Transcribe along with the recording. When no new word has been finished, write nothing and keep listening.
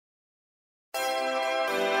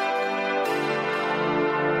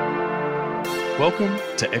Welcome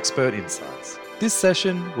to Expert Insights. This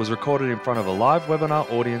session was recorded in front of a live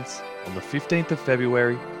webinar audience on the 15th of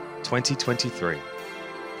February 2023.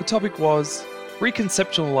 The topic was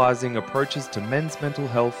Reconceptualizing Approaches to Men's Mental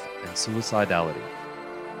Health and Suicidality.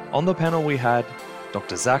 On the panel we had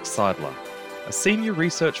Dr. Zach Seidler, a Senior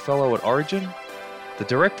Research Fellow at Orygen, the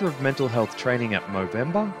Director of Mental Health Training at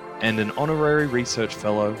Movember, and an Honorary Research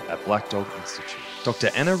Fellow at Black Dog Institute.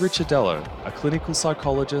 Dr. Anna Ricciardello, a clinical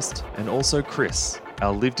psychologist, and also Chris,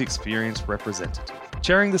 our lived experience representative.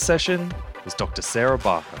 Chairing the session was Dr. Sarah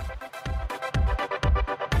Barker.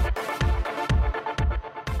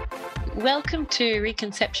 Welcome to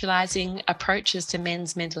Reconceptualizing Approaches to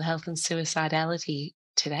Men's Mental Health and Suicidality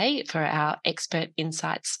today for our Expert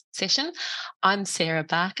Insights session. I'm Sarah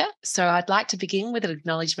Barker. So I'd like to begin with an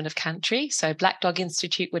acknowledgement of country. So Black Dog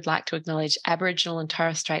Institute would like to acknowledge Aboriginal and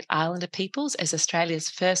Torres Strait Islander peoples as Australia's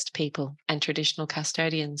first people and traditional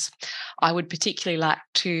custodians. I would particularly like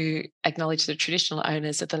to acknowledge the traditional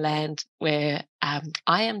owners of the land where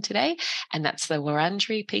I am today, and that's the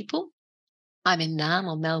Wurundjeri people. I'm in Naarm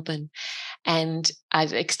or Melbourne, and I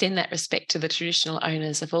extend that respect to the traditional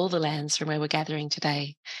owners of all the lands from where we're gathering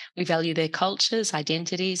today. We value their cultures,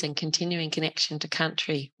 identities, and continuing connection to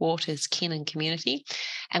country, waters, kin, and community,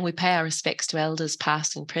 and we pay our respects to elders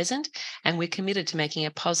past and present, and we're committed to making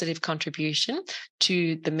a positive contribution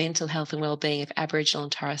to the mental health and wellbeing of Aboriginal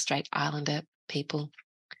and Torres Strait Islander people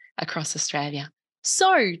across Australia.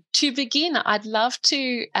 So to begin, I'd love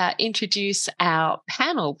to introduce our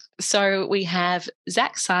panel. So we have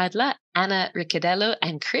Zach Seidler, Anna Ricciardello,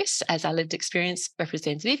 and Chris as our lived experience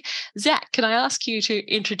representative. Zach, can I ask you to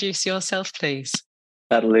introduce yourself, please?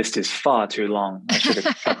 That list is far too long. I should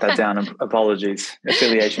have cut that down. Apologies.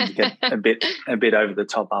 Affiliations get a bit over the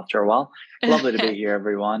top after a while. Lovely to be here,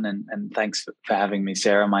 everyone, and thanks for having me,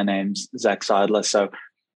 Sarah. My name's Zach Seidler. So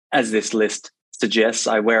as this list suggests,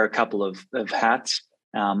 I wear a couple of hats.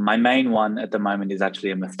 My main one at the moment is actually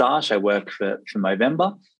a moustache. I work for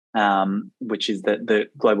Movember, which is the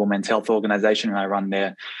global men's health organization, and I run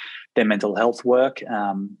their mental health work,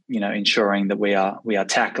 ensuring that we are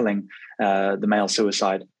tackling the male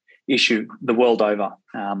suicide issue the world over.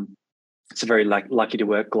 It's very lucky to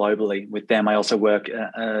work globally with them. I also work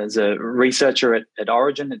as a researcher at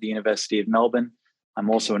Orygen at the University of Melbourne. I'm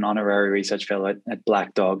also an honorary research fellow at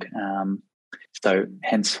Black Dog. So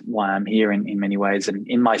hence why I'm here in many ways. And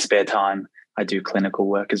in my spare time, I do clinical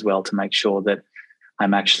work as well to make sure that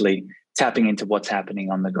I'm actually tapping into what's happening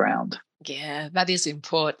on the ground. Yeah, that is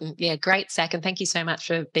important. Yeah, great, Zach. And thank you so much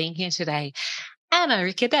for being here today. Anna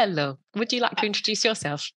Ricciardello, would you like to introduce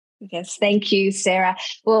yourself? Yes, thank you, Sarah.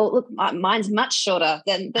 Well, look, mine's much shorter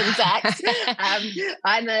than Zach's.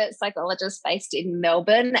 I'm a psychologist based in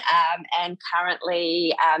Melbourne and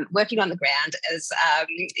currently working on the ground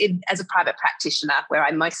as a private practitioner where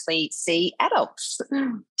I mostly see adults.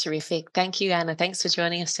 Terrific. Thank you, Anna. Thanks for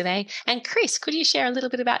joining us today. And Chris, could you share a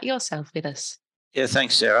little bit about yourself with us? Yeah,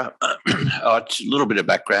 thanks, Sarah. It's a little bit of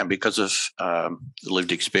background because of the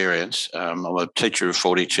lived experience. I'm a teacher of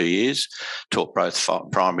 42 years, taught both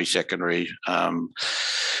primary, secondary,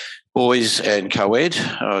 boys and co-ed.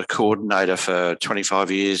 I was a coordinator for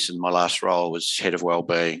 25 years, and my last role was head of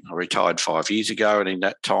wellbeing. I retired 5 years ago, and in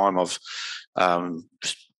that time I've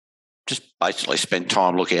just basically spent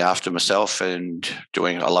time looking after myself and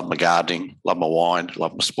I love my gardening, love my wine,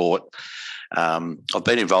 love my sport. I've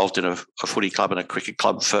been involved in a footy club and a cricket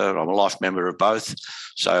club I'm a life member of both,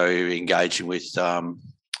 so engaging with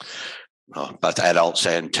both adults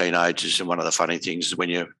and teenagers. And one of the funny things is when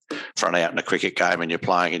you're front out in a cricket game and you're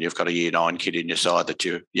playing and you've got a Year 9 kid in your side that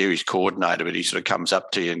you're his coordinator, but he sort of comes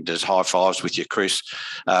up to you and does high fives with you, Chris.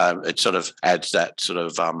 It sort of adds that sort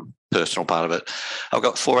of personal part of it. I've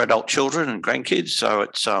got 4 adult children and grandkids, so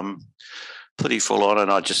it's pretty full on,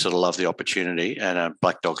 and I just sort of love the opportunity, and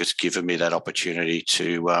Black Dog has given me that opportunity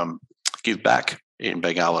to give back in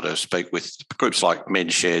being able to speak with groups like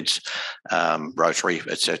Men's Sheds, Rotary,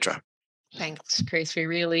 etc. Thanks, Chris. We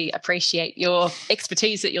really appreciate your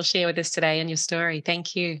expertise that you'll share with us today and your story.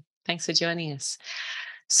 Thank you. Thanks for joining us.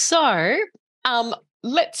 So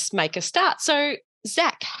let's make a start. So,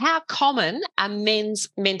 Zach, how common are men's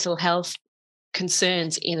mental health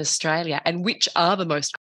concerns in Australia, and which are the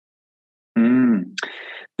most?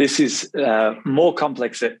 This is more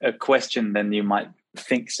complex a question than you might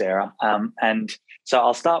think, Sarah. And so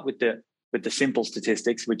I'll start with the simple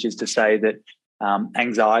statistics, which is to say that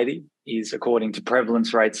anxiety is, according to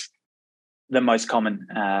prevalence rates, the most common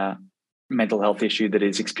mental health issue that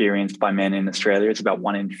is experienced by men in Australia. It's about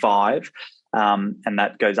 1 in 5. And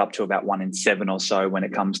that goes up to about 1 in 7 or so when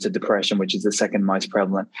it comes to depression, which is the second most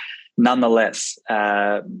prevalent. Nonetheless,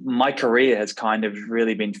 my career has kind of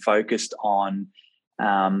really been focused on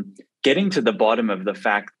getting to the bottom of the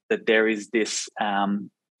fact that there is this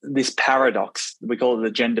paradox, we call it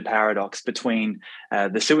the gender paradox, between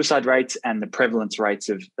the suicide rates and the prevalence rates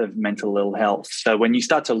of mental ill health. So when you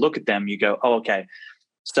start to look at them, you go, oh, okay.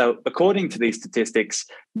 So according to these statistics,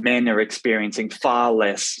 men are experiencing far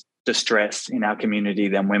less distress in our community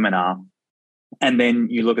than women are. And then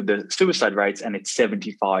you look at the suicide rates and it's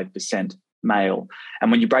 75% male.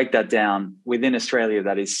 And when you break that down, within Australia,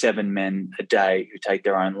 that is 7 men a day who take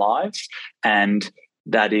their own lives. And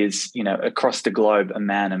that is, across the globe, a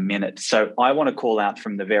man a minute. So I want to call out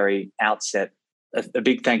from the very outset a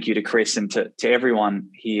big thank you to Chris and to everyone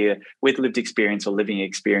here with lived experience or living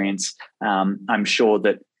experience. I'm sure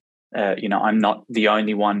that, I'm not the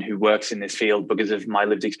only one who works in this field because of my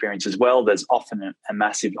lived experience as well. There's often a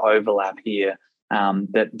massive overlap here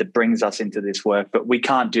that brings us into this work, but we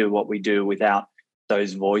can't do what we do without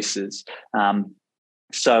those voices.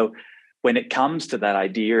 So when it comes to that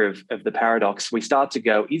idea of the paradox, we start to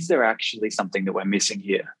go, is there actually something that we're missing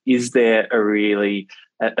here? Is there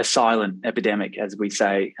a silent epidemic, as we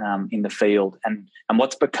say, in the field? And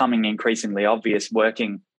what's becoming increasingly obvious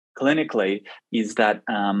working clinically is that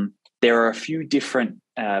there are a few different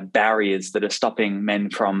barriers that are stopping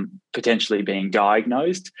men from potentially being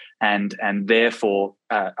diagnosed and therefore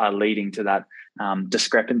are leading to that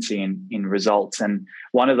discrepancy in results. And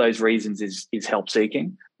one of those reasons is help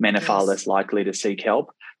seeking. Men are far less likely to seek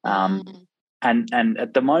help. And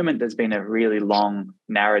at the moment, there's been a really long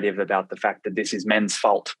narrative about the fact that this is men's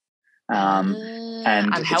fault. And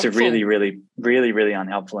it's a really, really, really, really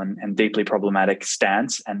unhelpful and deeply problematic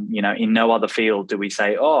stance. And, in no other field do we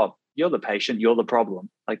say, oh, you're the patient, you're the problem.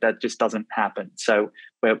 Like that just doesn't happen. So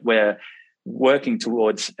we're working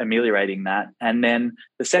towards ameliorating that. And then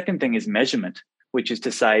the second thing is measurement, which is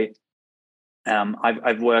to say,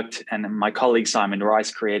 I've worked, and my colleague Simon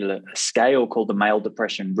Rice created a scale called the Male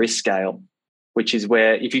Depression Risk Scale, which is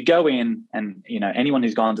where if you go in and, anyone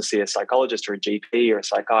who's gone to see a psychologist or a GP or a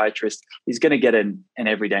psychiatrist is going to get an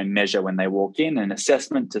everyday measure when they walk in, an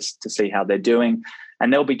assessment to see how they're doing.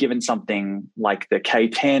 And they'll be given something like the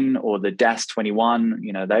K10 or the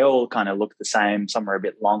DAS-21. They all kind of look the same. Some are a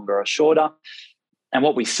bit longer or shorter. And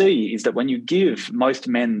what we see is that when you give most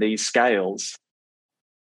men these scales,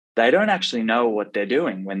 they don't actually know what they're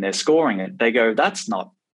doing when they're scoring it. They go, that's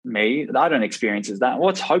not me. I don't experience that.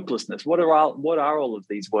 What's hopelessness? What are all of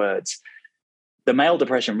these words? The Male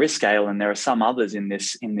Depression Risk Scale, and there are some others in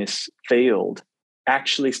this field,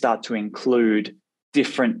 actually start to include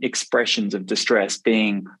different expressions of distress,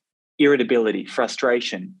 being irritability,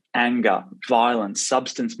 frustration, anger, violence,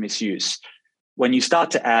 substance misuse. When you start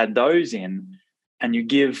to add those in and you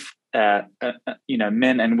give men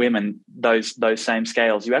and women those same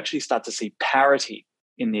scales, you actually start to see parity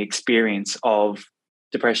in the experience of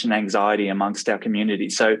depression and anxiety amongst our community.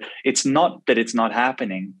 So it's not that it's not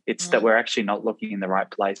happening, it's that we're actually not looking in the right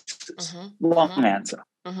places. Long answer.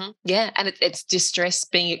 Yeah, and it's distress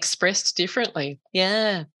being expressed differently.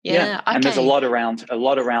 Yeah. Okay. And there's a lot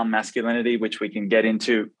around masculinity, which we can get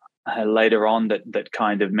into later on, that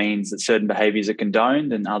kind of means that certain behaviors are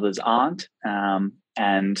condoned and others aren't.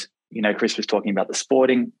 And Chris was talking about the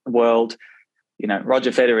sporting world.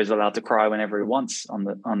 Roger Federer is allowed to cry whenever he wants on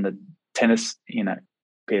the tennis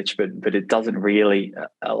pitch, but it doesn't really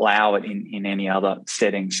allow it in any other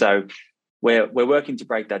setting. So we're working to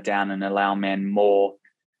break that down and allow men more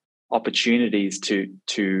opportunities to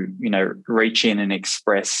reach in and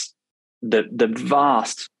express the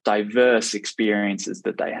vast, diverse experiences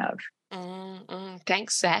that they have.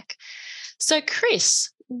 Thanks, Zach. So,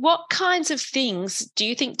 Chris, what kinds of things do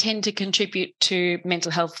you think tend to contribute to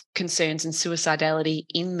mental health concerns and suicidality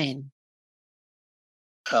in men?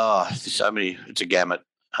 There's so many. It's a gamut.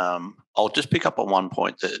 I'll just pick up on one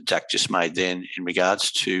point that Zach just made then in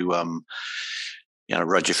regards to,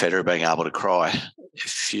 Roger Federer being able to cry.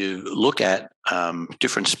 If you look at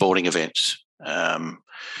different sporting events,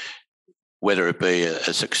 whether it be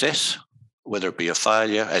a success, whether it be a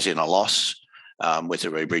failure, as in a loss,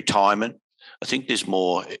 whether it be retirement, I think there's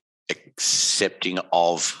more accepting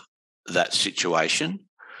of that situation,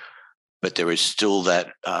 but there is still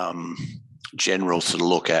that general sort of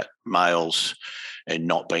look at males and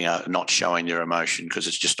not showing their emotion because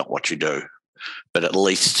it's just not what you do. But at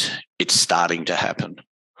least it's starting to happen.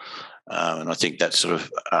 And I think that's sort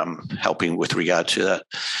of helping with regard to that.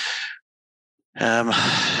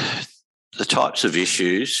 The types of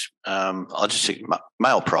issues, I just think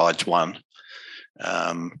male pride's one.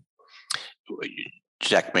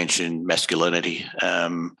 Zach mentioned masculinity.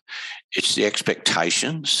 It's the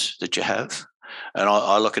expectations that you have. And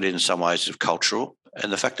I look at it in some ways as cultural,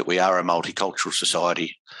 and the fact that we are a multicultural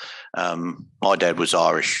society. My dad was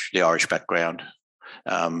Irish, the Irish background,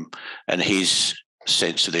 and his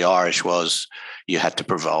sense of the Irish was you had to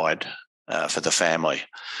provide for the family.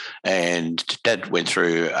 And Dad went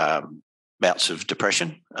through bouts of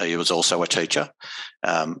depression. He was also a teacher,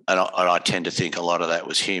 and I tend to think a lot of that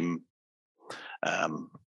was him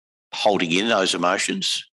holding in those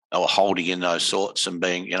emotions or holding in those thoughts and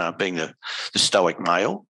being the stoic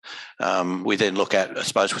male. We then look at, I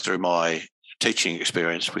suppose, through my teaching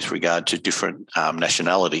experience with regard to different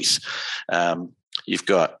nationalities. You've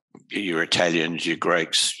got your Italians, your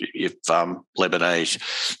Greeks, your Lebanese,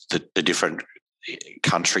 the different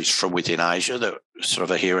countries from within Asia that sort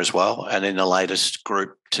of are here as well. And then the latest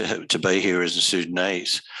group to be here is the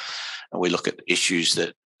Sudanese. And we look at issues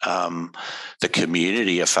that the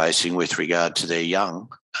community are facing with regard to their young,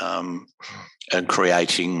 and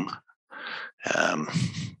creating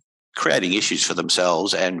issues for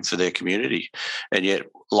themselves and for their community. And yet,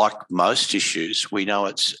 like most issues, we know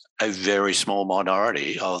it's a very small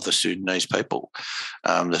minority of the Sudanese people.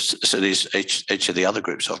 So there's each of the other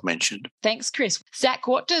groups I've mentioned. Thanks, Chris. Zach,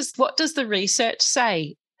 what does the research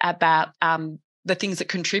say about the things that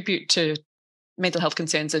contribute to mental health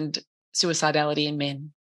concerns and suicidality in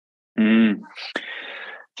men?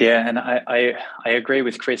 Yeah, and I agree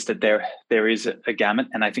with Chris that there is a gamut,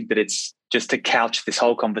 and I think that it's just to couch this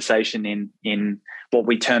whole conversation in what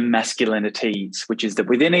we term masculinities, which is that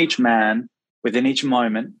within each man, within each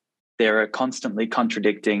moment, there are constantly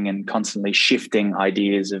contradicting and constantly shifting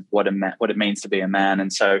ideas of what it means to be a man.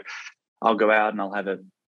 And so I'll go out and I'll have a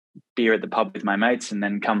beer at the pub with my mates and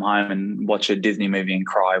then come home and watch a Disney movie and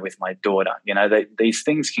cry with my daughter. These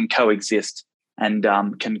things can coexist and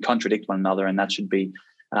can contradict one another, and that should be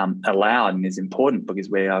allowed and is important because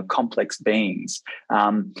we are complex beings.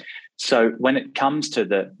 So when it comes to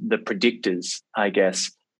the predictors, I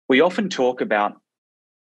guess, we often talk about,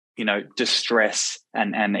 distress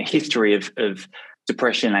and a history of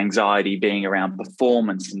depression and anxiety being around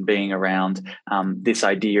performance and being around this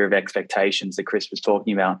idea of expectations that Chris was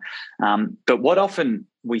talking about. But what often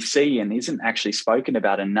we see and isn't actually spoken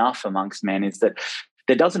about enough amongst men is that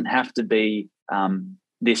there doesn't have to be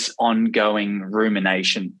this ongoing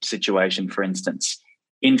rumination situation, for instance.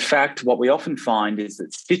 In fact, what we often find is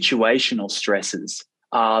that situational stresses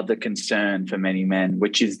are the concern for many men,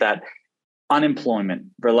 which is that unemployment,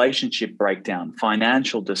 relationship breakdown,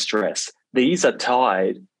 financial distress, these are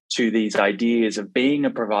tied to these ideas of being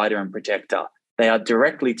a provider and protector. They are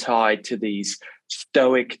directly tied to these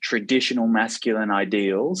stoic, traditional masculine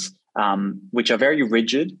ideals, which are very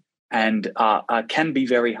rigid and can be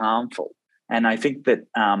very harmful. And I think that,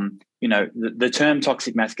 the term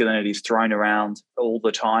toxic masculinity is thrown around all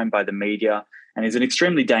the time by the media and is an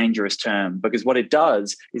extremely dangerous term because what it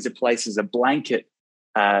does is it places a blanket,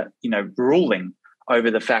 ruling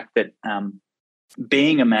over the fact that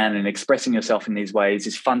being a man and expressing yourself in these ways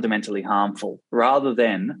is fundamentally harmful, rather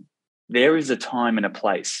than there is a time and a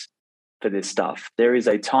place for this stuff. There is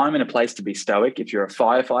a time and a place to be stoic. If you're a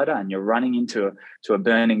firefighter and you're running into a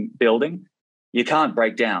burning building, you can't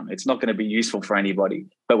break down. It's not going to be useful for anybody.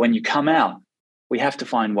 But when you come out, we have to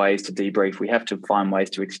find ways to debrief. We have to find ways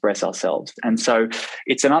to express ourselves. And so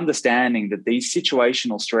it's an understanding that these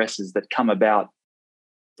situational stresses that come about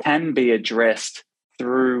can be addressed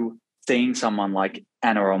through seeing someone like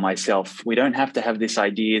Anna or myself. We don't have to have this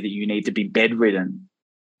idea that you need to be bedridden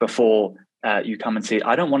before you come and see.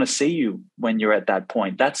 I don't want to see you when you're at that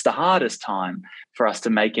point. That's the hardest time for us to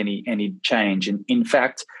make any change. And in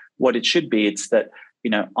fact, what it should be, it's that,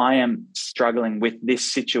 I am struggling with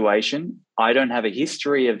this situation. I don't have a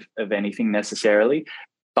history of anything necessarily,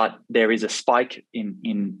 but there is a spike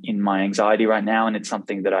in my anxiety right now, and it's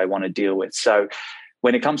something that I want to deal with. So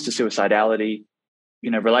when it comes to suicidality,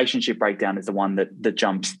 relationship breakdown is the one that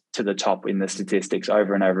jumps to the top in the statistics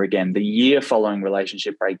over and over again. The year following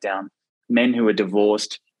relationship breakdown, men who are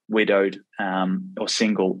divorced, widowed, or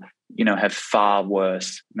single, have far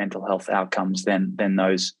worse mental health outcomes than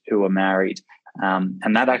those who are married.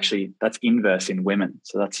 And that's inverse in women.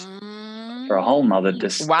 So that's for a whole nother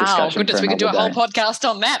discussion. Wow, goodness, we could do a whole day. podcast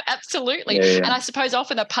on that. Absolutely. Yeah. And I suppose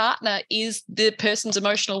often a partner is the person's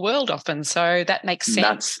emotional world often. So that makes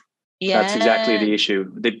sense. That's exactly the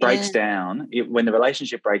issue. It breaks down when the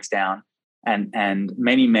relationship breaks down, and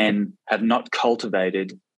many men have not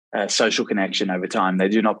cultivated social connection over time. They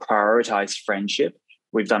do not prioritize friendship.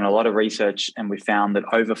 We've done a lot of research and we found that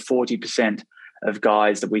over 40% of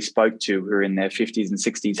guys that we spoke to who are in their 50s and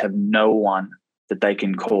 60s have no one that they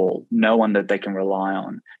can call, no one that they can rely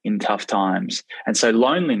on in tough times. And so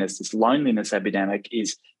loneliness, this loneliness epidemic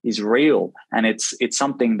is real. And it's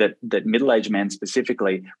something that middle-aged men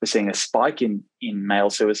specifically, we're seeing a spike in male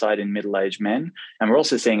suicide in middle-aged men. And we're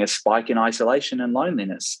also seeing a spike in isolation and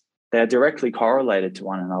loneliness. They're directly correlated to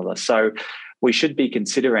one another. So we should be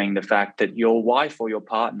considering the fact that your wife or your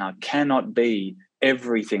partner cannot be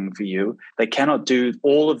everything for you. They cannot do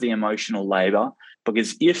all of the emotional labor,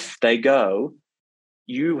 because if they go,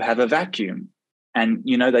 you have a vacuum. And,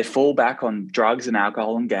 they fall back on drugs and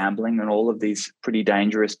alcohol and gambling and all of these pretty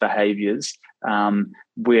dangerous behaviors,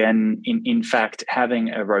 when in fact,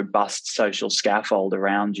 having a robust social scaffold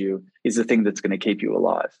around you is the thing that's going to keep you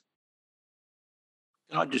alive.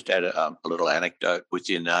 Can I just add a little anecdote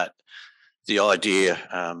within that? The idea,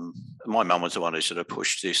 my mum was the one who sort of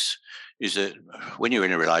pushed this, is that when you're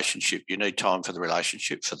in a relationship, you need time for the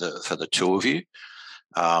relationship for the two of you,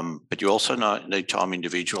 but you also need time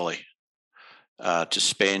individually to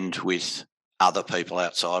spend with other people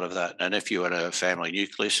outside of that. And if you're in a family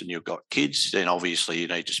nucleus and you've got kids, then obviously you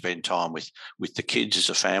need to spend time with the kids as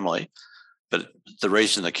a family. But the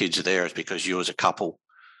reason the kids are there is because you as a couple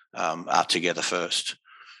are together first.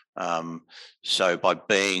 So by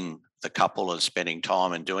being the couple and spending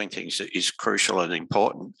time and doing things is crucial and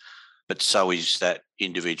important, but so is that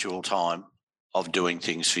individual time of doing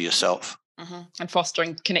things for yourself. Mm-hmm. And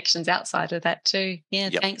fostering connections outside of that too. Yeah,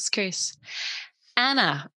 yep. Thanks, Chris.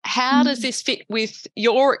 Anna, how does this fit with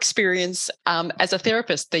your experience as a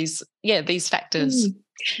therapist, these factors?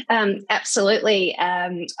 Absolutely.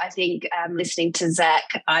 I think listening to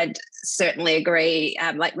Zach, I'd certainly agree.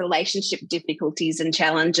 Like relationship difficulties and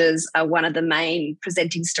challenges are one of the main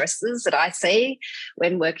presenting stresses that I see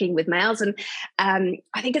when working with males. And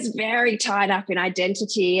I think it's very tied up in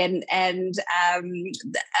identity and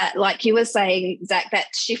like you were saying, Zach, that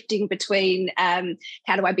shifting between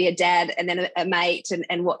how do I be a dad and then a mate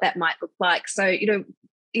and what that might look like. So,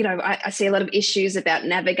 I see a lot of issues about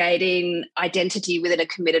navigating identity within a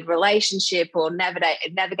committed relationship or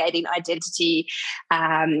navigating identity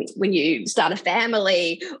when you start a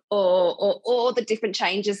family or the different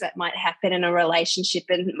changes that might happen in a relationship.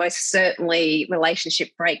 And most certainly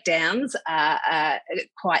relationship breakdowns are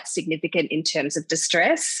quite significant in terms of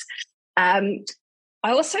distress.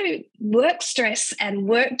 I also work stress and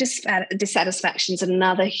work dissatisfaction is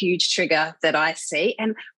another huge trigger that I see.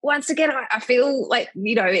 And once again, I feel like,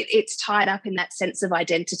 it's tied up in that sense of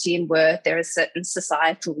identity and worth. There are certain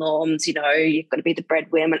societal norms, you've got to be the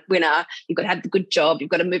breadwinner, you've got to have the good job, you've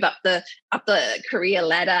got to move up the career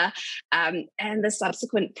ladder. And the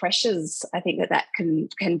subsequent pressures, I think that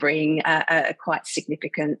can bring a quite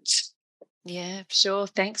significant. Yeah, sure.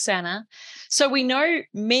 Thanks, Anna. So we know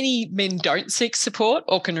many men don't seek support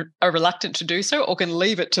or are reluctant to do so or can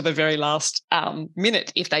leave it to the very last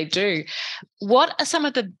minute if they do. What are some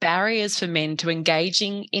of the barriers for men to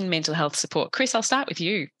engaging in mental health support? Chris, I'll start with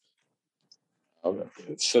you.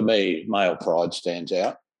 For me, male pride stands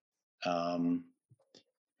out. And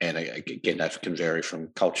again, that can vary from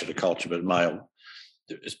culture to culture, but male,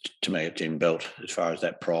 to me, it's inbuilt as far as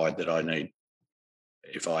that pride that I need.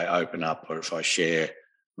 If I open up or if I share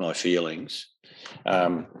my feelings.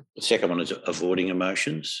 The second one is avoiding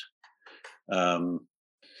emotions. As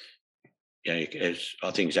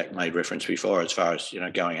I think Zach made reference before, as far as,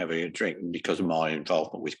 going having a drink, and because of my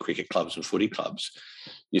involvement with cricket clubs and footy clubs,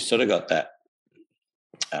 you've sort of got that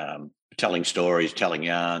telling stories, telling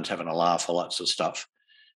yarns, having a laugh, all that sort of stuff.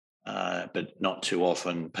 But not too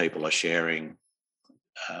often people are sharing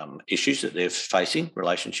issues that they're facing,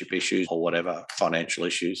 relationship issues or whatever, financial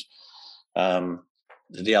issues.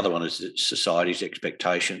 The other one is society's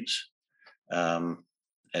expectations, and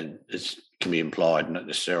it can be implied, not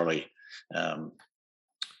necessarily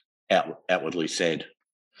outwardly said.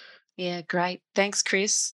 Yeah, great. Thanks,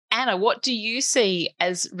 Chris. Anna, what do you see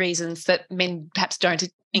as reasons that men perhaps don't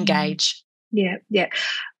engage? Yeah.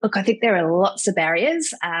 Look, I think there are lots of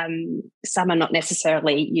barriers. Some are not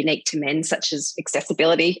necessarily unique to men, such as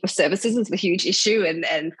accessibility of services is a huge issue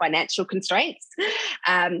and financial constraints.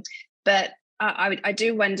 But I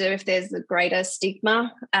do wonder if there's a greater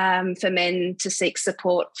stigma for men to seek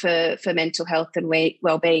support for mental health and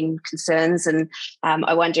wellbeing concerns. And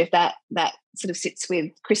I wonder if that sort of sits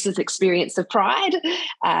with Chris's experience of pride.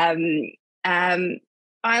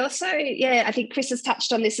 I also, I think Chris has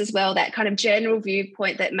touched on this as well, that kind of general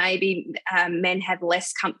viewpoint that maybe men have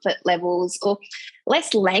less comfort levels or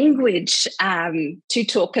less language to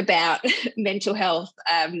talk about mental health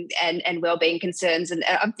and wellbeing concerns. And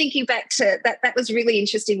I'm thinking back to that was really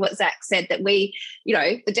interesting what Zach said, that we,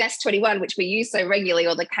 the DAS 21, which we use so regularly,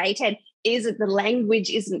 or the K10, is that the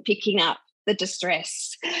language isn't picking up the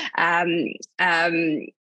distress.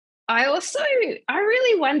 I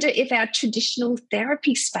really wonder if our traditional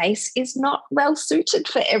therapy space is not well suited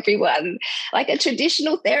for everyone. Like a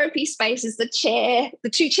traditional therapy space is the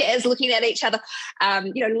two chairs looking at each other,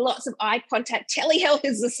 lots of eye contact. Telehealth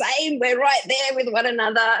is the same. We're right there with one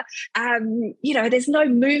another. There's no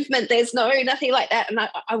movement. There's nothing like that. And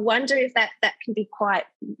I wonder if that can be quite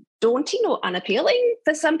daunting or unappealing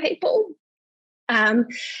for some people.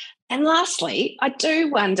 And lastly, I do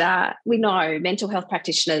wonder, we know mental health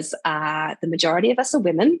practitioners the majority of us are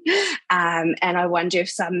women, and I wonder if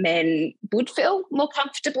some men would feel more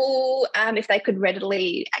comfortable if they could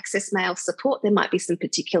readily access male support. There might be some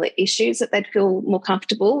particular issues that they'd feel more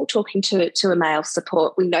comfortable talking to a male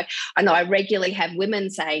support. I know I regularly have women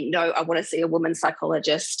saying, no, I want to see a woman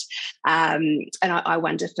psychologist, and I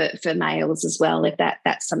wonder for males as well if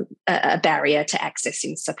that's a barrier to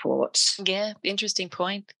accessing support. Yeah, interesting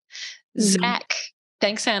point. Zach,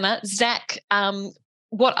 thanks, Anna. Zach,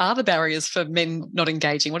 what are the barriers for men not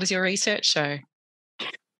engaging? What does your research show?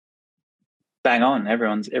 Bang on,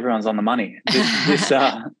 everyone's on the money. There's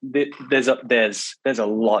a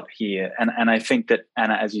lot here, and I think that,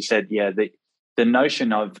 Anna, as you said, the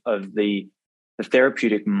notion of the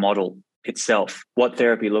therapeutic model itself, what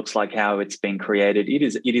therapy looks like, how it's been created,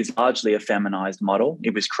 it is largely a feminized model.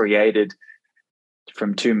 It was created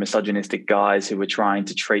from two misogynistic guys who were trying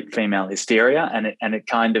to treat female hysteria, and it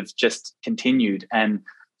kind of just continued. And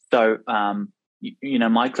so,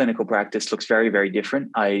 my clinical practice looks very, very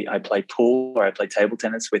different. I play pool, or I play table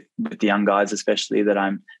tennis with the young guys, especially that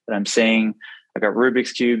I'm seeing. I got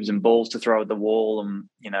Rubik's cubes and balls to throw at the wall, and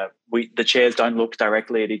the chairs don't look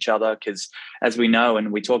directly at each other because, as we know,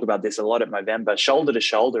 and we talk about this a lot at Movember, shoulder to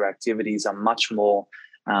shoulder activities are much more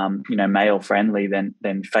male friendly than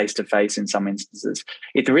face to face in some instances.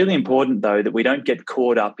 It's really important, though, that we don't get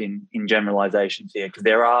caught up in generalizations here, because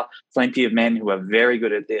there are plenty of men who are very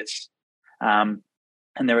good at this, and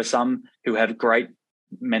there are some who have great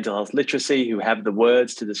mental health literacy, who have the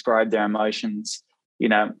words to describe their emotions.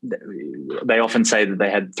 They often say that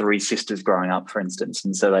they had 3 sisters growing up, for instance,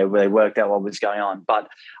 and so they worked out what was going on. But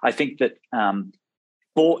I think that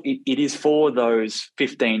it is for those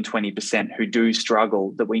 15-20% who do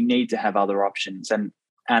struggle that we need to have other options. And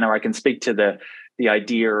Anna, I can speak to the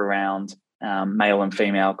idea around male and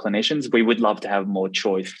female clinicians. We would love to have more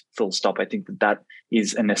choice, full stop. I think that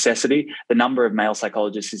is a necessity. The number of male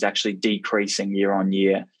psychologists is actually decreasing year on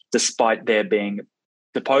year, despite there being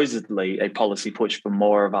supposedly a policy push for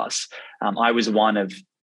more of us. I was one of,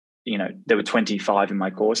 there were 25 in my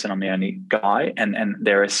course, and I'm the only guy. And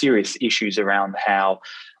there are serious issues around how,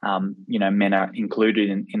 men are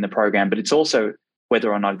included in the program. But it's also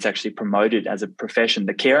whether or not it's actually promoted as a profession.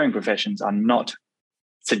 The caring professions are not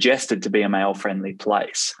suggested to be a male-friendly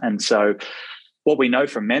place. And so what we know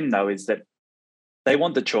from men, though, is that they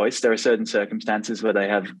want the choice. There are certain circumstances where they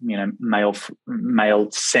have,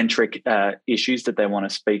 male-centric issues that they want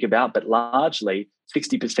to speak about, but largely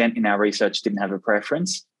 60% in our research didn't have a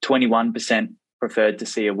preference. 21% preferred to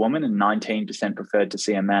see a woman, and 19% preferred to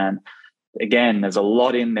see a man. Again, there's a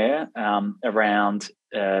lot in there around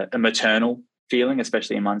a maternal feeling,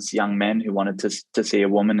 especially amongst young men who wanted to see a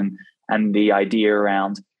woman, and the idea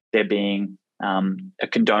around there being a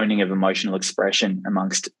condoning of emotional expression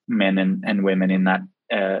amongst men and women in that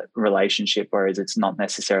relationship, whereas it's not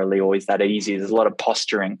necessarily always that easy. There's a lot of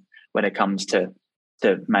posturing when it comes to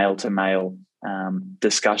male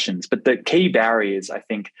discussions. But the key barriers, I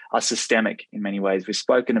think, are systemic in many ways. We've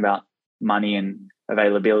spoken about money and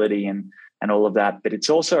availability and all of that, but it's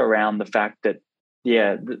also around the fact that,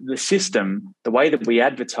 the system, the way that we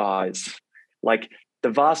advertise, like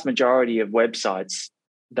the vast majority of websites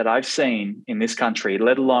that I've seen in this country,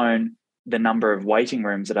 let alone the number of waiting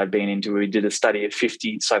rooms that I've been into. We did a study of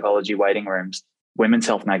 50 psychology waiting rooms, women's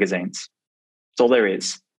health magazines. That's all there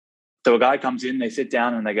is. So a guy comes in, they sit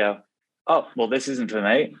down and they go, oh, well, this isn't for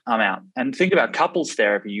me, I'm out. And think about couples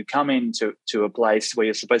therapy. You come into a place where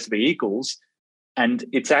you're supposed to be equals, and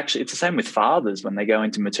it's the same with fathers when they go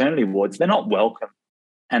into maternity wards. They're not welcome.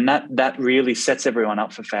 And that really sets everyone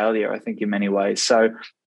up for failure, I think, in many ways. So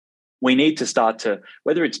we need to start to,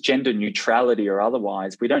 whether it's gender neutrality or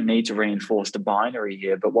otherwise, we don't need to reinforce the binary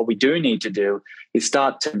here. But what we do need to do is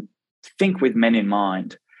start to think with men in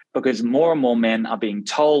mind, because more and more men are being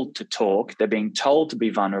told to talk, they're being told to be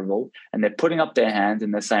vulnerable, and they're putting up their hands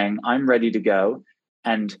and they're saying, I'm ready to go.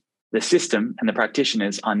 And the system and the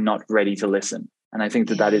practitioners are not ready to listen. And I think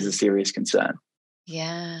that is a serious concern.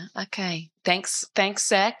 Yeah. Okay. Thanks,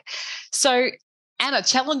 Zach. So, Anna,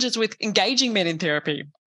 challenges with engaging men in therapy.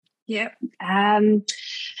 Yep.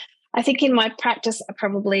 I think in my practice, I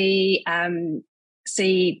probably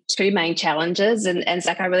see two main challenges. And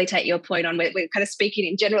Zach, I really take your point on we're kind of speaking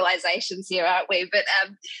in generalizations here, aren't we? But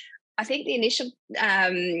I think the initial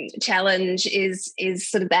challenge is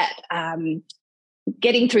sort of that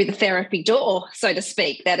getting through the therapy door, so to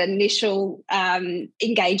speak, that initial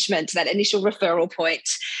engagement, that initial referral point.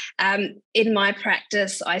 In my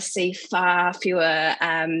practice, I see far fewer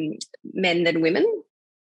men than women.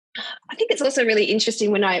 I think it's also really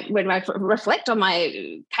interesting when I reflect on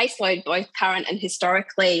my caseload, both current and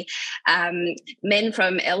historically, men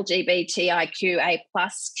from LGBTIQA+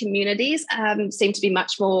 communities seem to be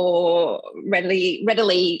much more readily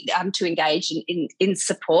to engage in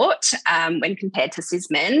support when compared to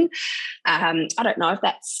cis men. I don't know if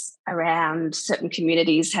that's around certain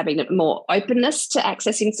communities having more openness to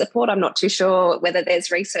accessing support. I'm not too sure whether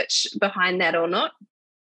there's research behind that or not.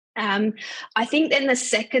 I think then the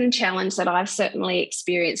second challenge that I've certainly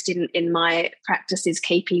experienced in my practice is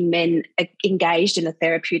keeping men engaged in the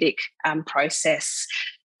therapeutic process.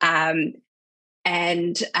 And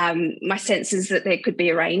my sense is that there could be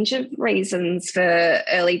a range of reasons for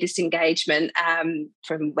early disengagement,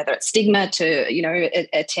 from whether it's stigma to,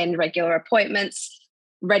 attend regular appointments.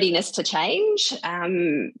 Readiness to change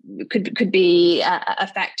could be a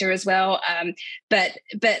factor as well. But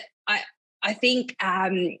I think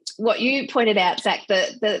what you pointed out, Zach, that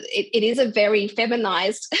it is a very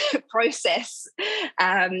feminized process,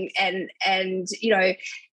 and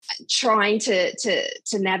trying to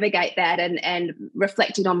navigate that and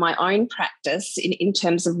reflecting on my own practice in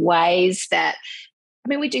terms of ways that, I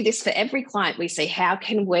mean, we do this for every client we see. How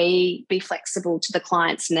can we be flexible to the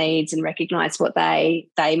client's needs and recognise what they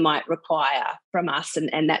might require from us,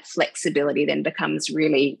 and that flexibility then becomes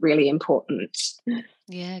really, really important.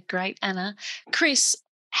 Yeah, great, Anna. Chris,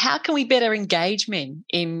 how can we better engage men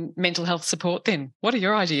in mental health support then? What are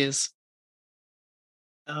your ideas?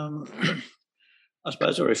 I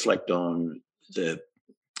suppose I reflect on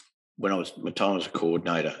my time as a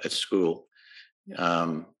coordinator at school,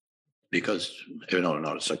 because even though I'm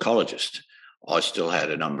not a psychologist, I still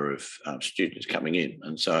had a number of students coming in,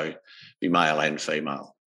 and so be male and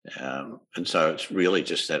female. And so it's really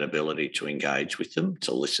just that ability to engage with them,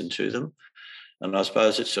 to listen to them. And I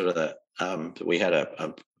suppose it's sort of that we had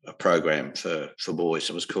a program for boys.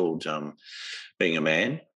 It was called Being a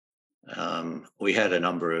Man. We had a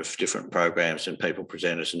number of different programs and people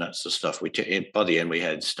presenters and that's the stuff. By the end, we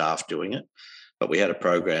had staff doing it, but we had a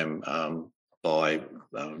program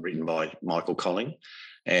written by Michael Colling,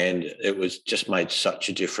 and it was just made such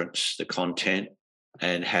a difference, the content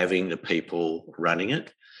and having the people running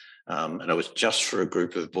it. And it was just for a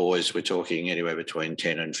group of boys. We're talking anywhere between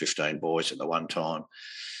 10 and 15 boys at the one time.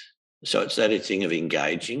 So it's that thing of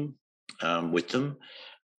engaging with them.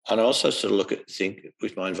 And I also sort of think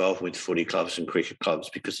with my involvement with footy clubs and cricket clubs,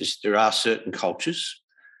 because there are certain cultures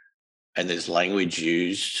and there's language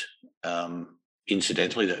used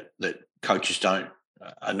incidentally that coaches are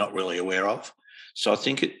not really aware of. So I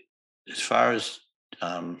think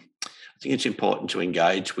I think it's important to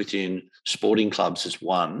engage within sporting clubs as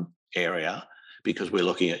one area, because we're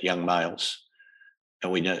looking at young males,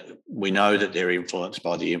 and we know that they're influenced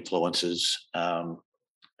by the influencers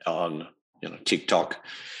on TikTok,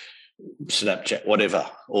 Snapchat, whatever,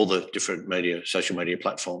 all the different social media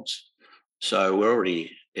platforms. So we're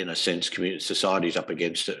already, in a sense, society's up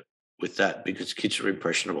against it with that, because kids are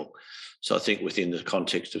impressionable. So I think within the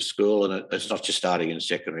context of school, and it's not just starting in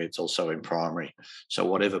secondary, it's also in primary. So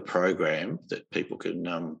whatever program that people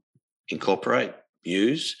can incorporate,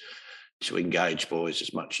 use to engage boys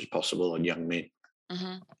as much as possible and young men.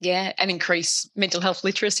 Mm-hmm. Yeah, and increase mental health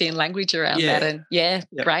literacy and language around that. And yep.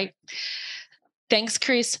 Great. Thanks,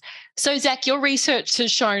 Chris. So, Zach, your research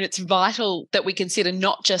has shown it's vital that we consider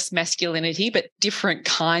not just masculinity, but different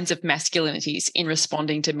kinds of masculinities in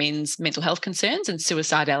responding to men's mental health concerns and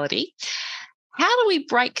suicidality. How do we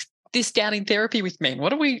break this down in therapy with men? What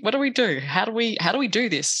do we do? How do we do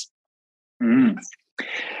this?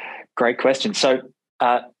 Great question. So,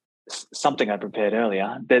 something I prepared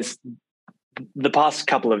earlier. There's the past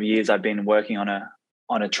couple of years I've been working on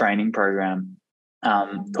a training program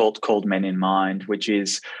called Men in Mind, which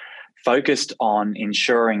is focused on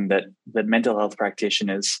ensuring that mental health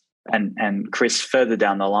practitioners and Chris, further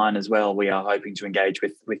down the line as well, we are hoping to engage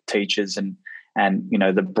with teachers and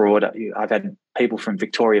the broader. I've had people from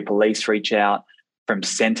Victoria Police reach out, from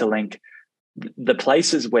Centrelink. The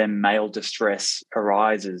places where male distress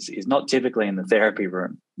arises is not typically in the therapy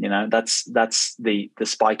room. That's the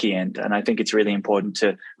spiky end, and I think it's really important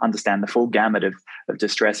to understand the full gamut of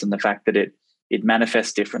distress and the fact that it it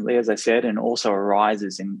manifests differently, as I said, and also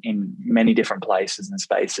arises in many different places and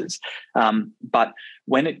spaces. But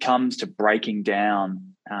when it comes to breaking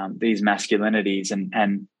down these masculinities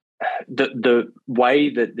and the way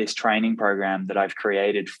that this training program that I've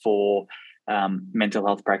created for mental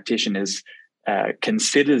health practitioners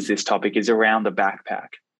considers this topic is around the backpack,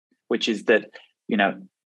 which is that,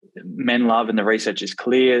 men love, and the research is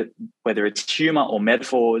clear, whether it's humor or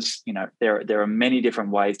metaphors, there are many different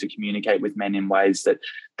ways to communicate with men in ways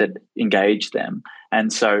that engage them.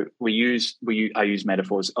 And so I use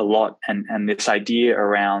metaphors a lot, and this idea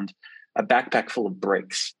around a backpack full of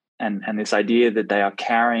bricks, and this idea that they are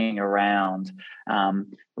carrying around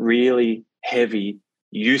really heavy,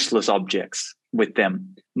 useless objects with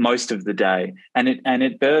them most of the day, and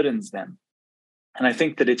it burdens them. And I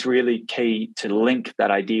think that it's really key to link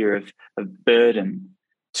that idea of burden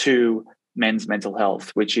to men's mental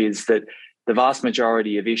health, which is that the vast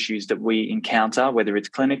majority of issues that we encounter, whether it's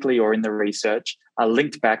clinically or in the research, are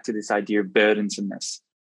linked back to this idea of burdensomeness.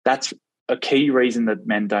 That's a key reason that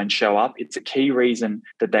men don't show up. It's a key reason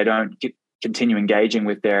that they don't continue engaging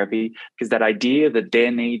with therapy, because that idea that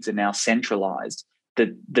their needs are now centralized,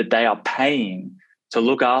 that they are paying to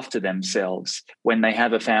look after themselves when they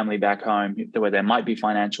have a family back home where there might be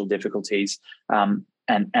financial difficulties.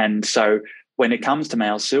 And so when it comes to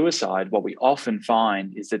male suicide, what we often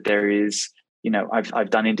find is that there is, I've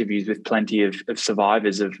done interviews with plenty of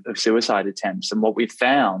survivors of suicide attempts. And what we've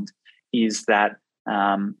found is that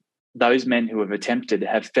those men who have attempted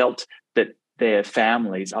have felt that their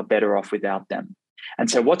families are better off without them. And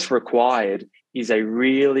so what's required is a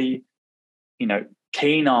really,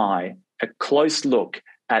 keen eye, a close look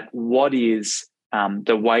at what is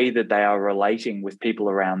the way that they are relating with people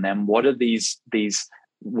around them. What are these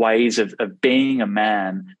ways of being a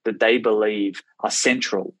man that they believe are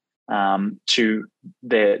central to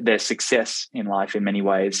their success in life in many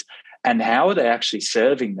ways? And how are they actually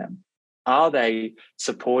serving them? Are they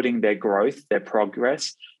supporting their growth, their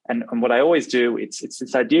progress? And what I always do, it's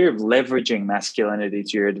this idea of leveraging masculinity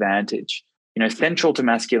to your advantage. Central to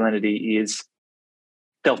masculinity is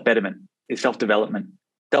self-betterment, is self-development,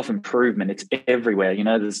 self-improvement. It's everywhere.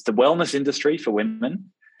 There's the wellness industry for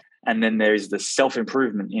women, and then there's the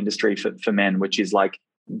self-improvement industry for men, which is like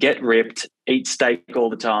get ripped, eat steak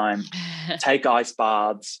all the time, take ice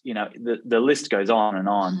baths. The list goes on and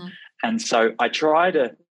on. Mm-hmm. And so I try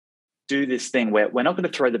to do this thing where we're not going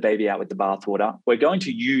to throw the baby out with the bathwater. We're going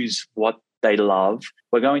to use what they love.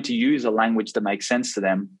 We're going to use a language that makes sense to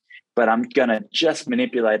them. But I'm going to just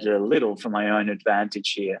manipulate it a little for my own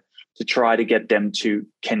advantage here to try to get them to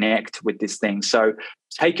connect with this thing. So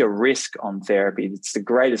take a risk on therapy. It's the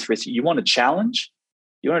greatest risk. You want a challenge?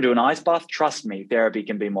 You want to do an ice bath? Trust me, therapy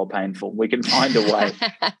can be more painful. We can find a way.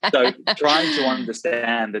 So trying to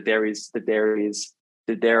understand that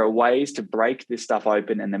there are ways to break this stuff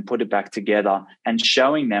open and then put it back together, and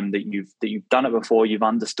showing them that you've done it before, you've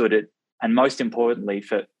understood it. And most importantly,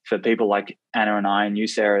 for people like Anna and I, and you,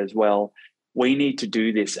 Sarah, as well, we need to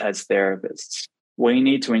do this as therapists. We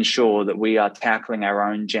need to ensure that we are tackling our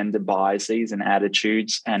own gender biases and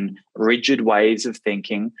attitudes and rigid ways of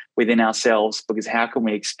thinking within ourselves, because how can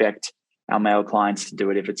we expect our male clients to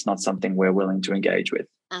do it if it's not something we're willing to engage with?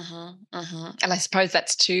 And I suppose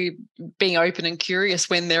that's to being open and curious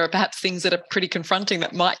when there are perhaps things that are pretty confronting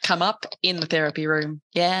that might come up in the therapy room.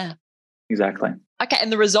 Yeah. Exactly. Okay,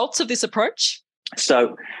 and the results of this approach?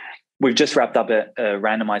 So we've just wrapped up a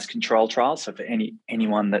randomized control trial. So for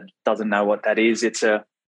anyone that doesn't know what that is,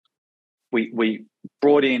 we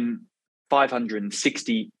brought in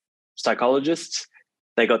 560 psychologists.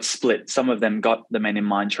 They got split. Some of them got the Men in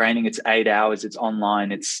Mind training. It's 8 hours. It's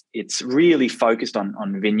online. It's really focused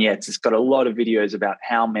on vignettes. It's got a lot of videos about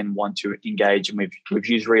how men want to engage, and we've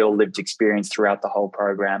used real lived experience throughout the whole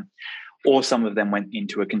program. Or some of them went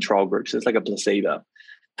into a control group. So it's like a placebo.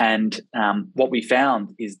 And what we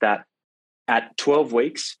found is that at 12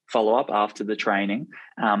 weeks follow-up after the training,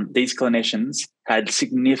 these clinicians had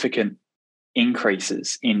significant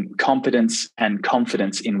increases in competence and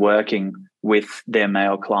confidence in working with their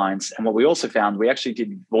male clients. And what we also found, we actually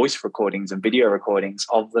did voice recordings and video recordings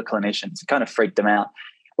of the clinicians. It kind of freaked them out,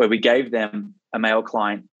 where we gave them a male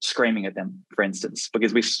client screaming at them, for instance,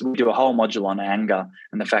 because we do a whole module on anger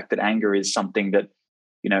and the fact that anger is something that,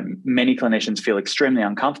 many clinicians feel extremely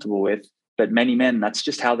uncomfortable with, but many men, that's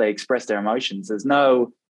just how they express their emotions. There's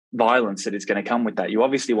no violence that is going to come with that. You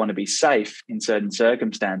obviously want to be safe in certain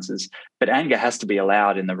circumstances, but anger has to be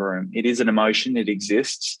allowed in the room. It is an emotion. It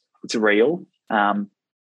exists. It's real. And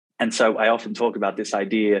so I often talk about this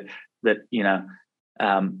idea that,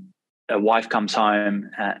 a wife comes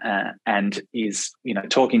home and is,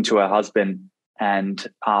 talking to her husband and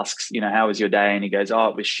asks, how was your day? And he goes, oh,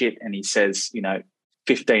 it was shit. And he says,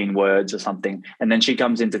 15 words or something. And then she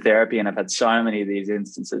comes into therapy, and I've had so many of these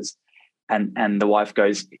instances. And the wife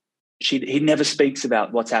goes, he never speaks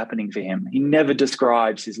about what's happening for him. He never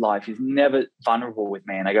describes his life. He's never vulnerable with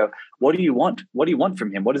me. And I go, what do you want? What do you want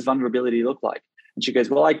from him? What does vulnerability look like? And she goes,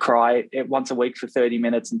 well, I cry once a week for 30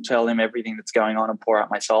 minutes and tell him everything that's going on and pour out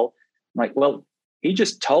my soul. I'm like, well, he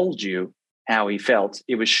just told you how he felt.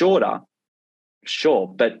 It was shorter, sure,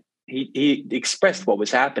 but he expressed what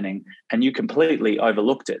was happening and you completely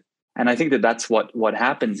overlooked it. And I think that that's what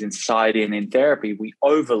happens in society and in therapy. We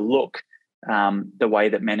overlook the way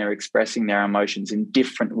that men are expressing their emotions in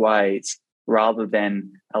different ways rather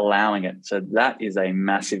than allowing it. So that is a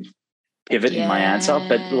massive pivot in my answer.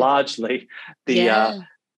 But largely, the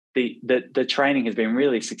training has been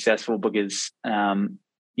really successful because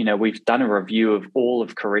we've done a review of all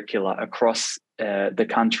of curricula across the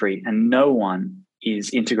country, and no one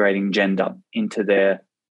is integrating gender into their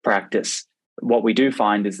practice. What we do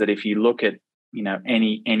find is that if you look at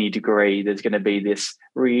any degree, there's going to be this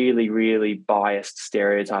really, really biased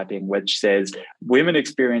stereotyping which says women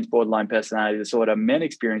experience borderline personality disorder, men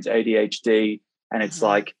experience ADHD, and it's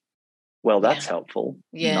like, well, that's helpful.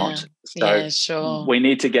 Not. So sure. We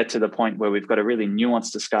need to get to the point where we've got a really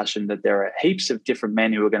nuanced discussion that there are heaps of different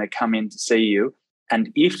men who are going to come in to see you,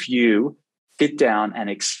 and if you sit down and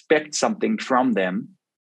expect something from them,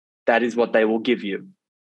 that is what they will give you.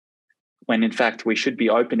 When in fact we should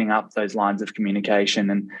be opening up those lines of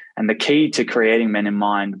communication. And the key to creating Men in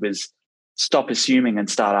Mind was stop assuming and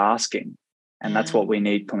start asking. And that's what we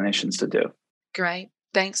need clinicians to do. Great.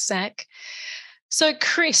 Thanks, Zach. So,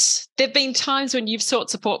 Chris, there have been times when you've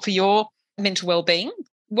sought support for your mental well-being.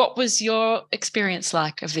 What was your experience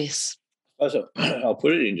like of this? I'll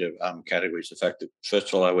put it into categories. The fact that, first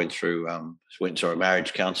of all, I went through a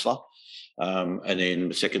marriage counsellor. And then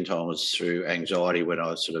the second time was through anxiety when I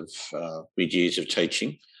was sort of mid-years of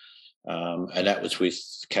teaching. And that was with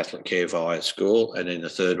Catholic Care via school. And then the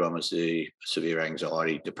third one was the severe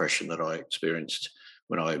anxiety, depression that I experienced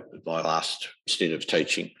when my last stint of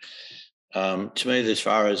teaching. To me, as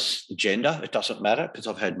far as gender, it doesn't matter because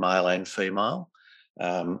I've had male and female.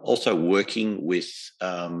 Also working with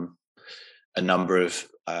a number of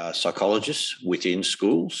psychologists within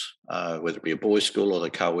schools, whether it be a boys' school or the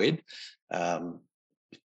co-ed.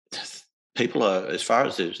 People are, as far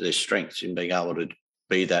as their strengths in being able to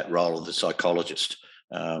be that role of the psychologist,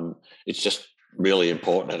 it's just really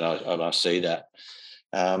important, and I see that.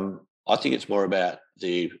 I think it's more about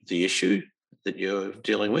the issue that you're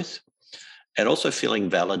dealing with, and also feeling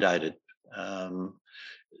validated. I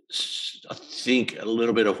think a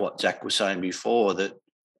little bit of what Zach was saying before, that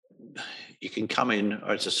you can come in,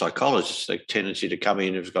 or it's a psychologist, the tendency to come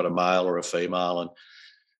in who's got a male or a female, and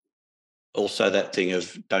also that thing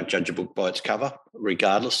of don't judge a book by its cover,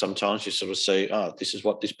 regardless. Sometimes you sort of see, oh, this is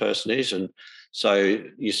what this person is. And so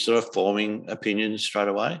you're sort of forming opinions straight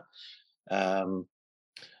away. And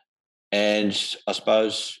I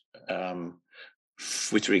suppose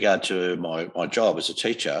with regard to my job as a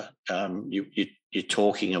teacher, you're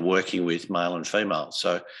talking and working with male and female.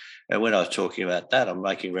 So, and when I was talking about that, I'm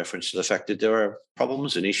making reference to the fact that there are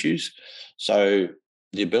problems and issues. So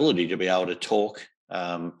the ability to be able to talk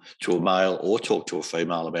to a male or talk to a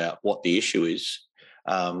female about what the issue is,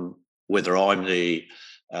 whether I'm the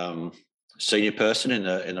senior person in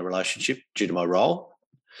the relationship due to my role,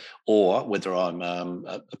 or whether I'm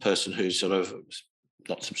a person who's sort of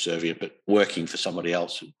not subservient but working for somebody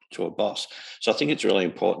else, to a boss. So I think it's really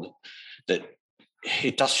important that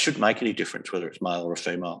it shouldn't make any difference whether it's male or a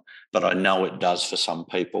female, but I know it does for some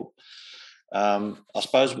people. I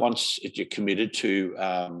suppose once you're committed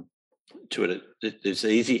to it, there's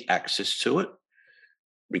easy access to it,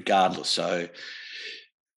 regardless. So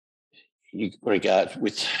you regard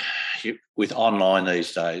with online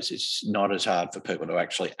these days, it's not as hard for people to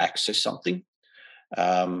actually access something.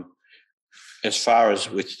 As far as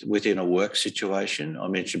within a work situation, I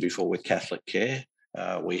mentioned before with Catholic Care,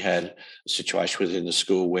 we had a situation within the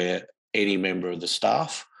school where any member of the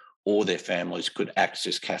staff or their families could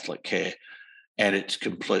access Catholic Care, and it's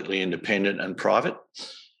completely independent and private.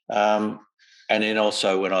 And then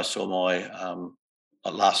also when I saw my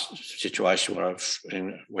last situation where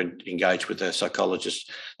went engaged with a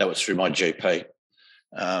psychologist, that was through my GP.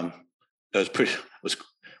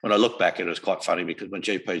 When I look back, it was quite funny because my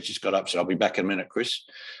GP just got up and said, "I'll be back in a minute, Chris."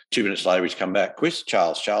 2 minutes later, he's come back. "Chris,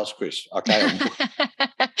 Charles, Chris." Okay.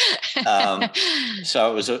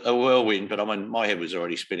 So it was a whirlwind, but my head was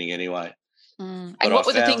already spinning anyway. And what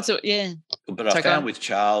were the things that, But I found with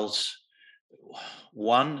Charles,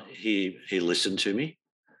 one, he listened to me.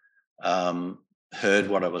 heard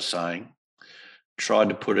what I was saying, tried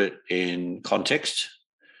to put it in context.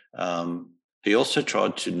 He also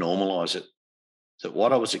tried to normalise it, that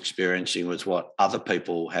what I was experiencing was what other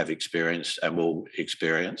people have experienced and will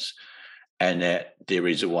experience, and that there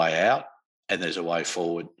is a way out and there's a way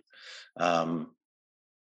forward.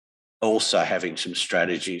 Also having some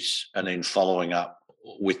strategies and then following up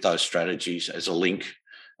with those strategies as a link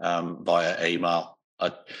via email.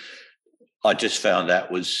 I just found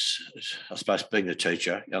that was, I suppose, being a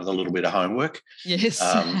teacher, a little bit of homework. Yes.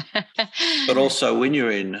 But also when you're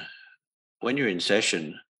in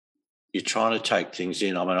session, you're trying to take things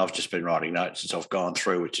in. I mean, I've just been writing notes as I've gone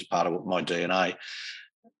through, which is part of my DNA.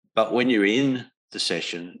 But when you're in the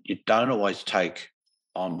session, you don't always take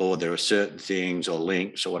on board. There are certain things or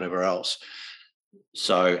links or whatever else.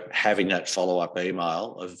 So having that follow-up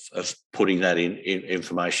email of putting that in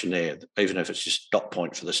information there, even if it's just dot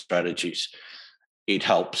point for the strategies, it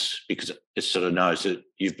helps because it sort of knows that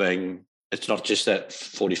it's not just that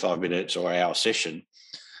 45 minutes or hour session.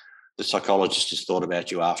 The psychologist has thought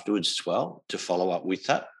about you afterwards as well to follow up with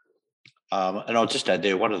that. And I'll just add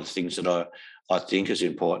there, one of the things that I think is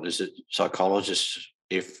important is that psychologists,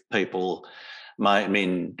 if people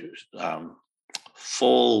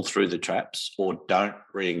fall through the traps or don't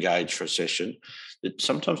re-engage for a session, that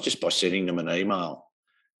sometimes just by sending them an email,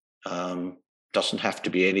 doesn't have to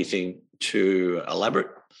be anything too elaborate.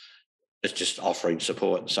 It's just offering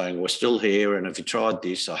support and saying, we're still here, and if you tried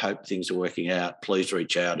this, I hope things are working out. Please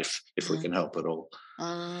reach out if we can help at all.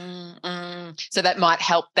 So that might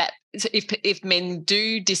help that if men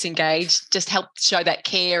do disengage, just help show that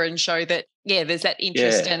care and show that, there's that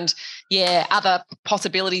interest and, other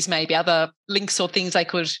possibilities, maybe other links or things they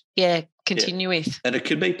could, continue with. And it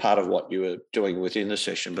could be part of what you were doing within the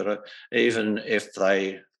session, but even if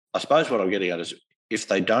I suppose what I'm getting at is if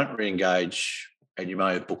they don't re-engage and you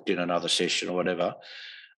may have booked in another session or whatever,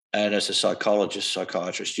 and as a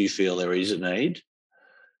psychiatrist, you feel there is a need,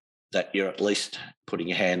 that you're at least putting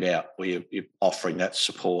your hand out where you're offering that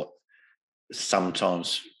support.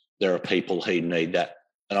 Sometimes there are people who need that.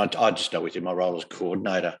 And I just know within my role as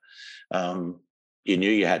coordinator, you knew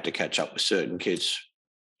you had to catch up with certain kids.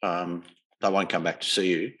 They won't come back to see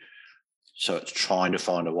you. So it's trying to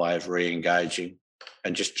find a way of re-engaging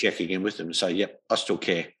and just checking in with them and say, yep, I still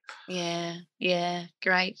care. Yeah,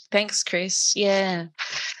 great. Thanks, Chris. Yeah.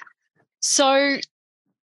 So,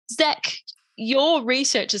 Zach, your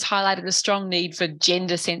research has highlighted a strong need for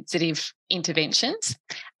gender-sensitive interventions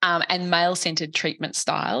and male-centred treatment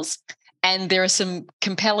styles. And there are some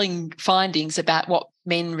compelling findings about what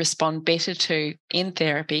men respond better to in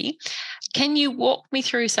therapy. Can you walk me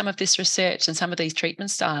through some of this research and some of these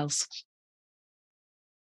treatment styles?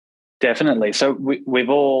 Definitely. So we've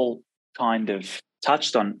all kind of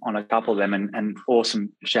touched on a couple of them, and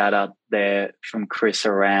awesome shout out there from Chris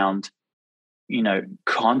around,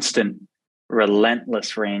 constant,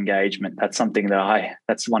 relentless re-engagement. That's something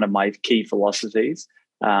that's one of my key philosophies.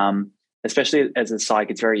 Especially as a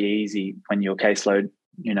psych, it's very easy when your caseload,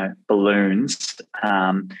 balloons,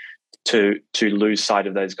 to lose sight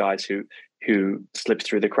of those guys who slip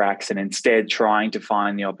through the cracks, and instead trying to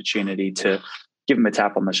find the opportunity to give them a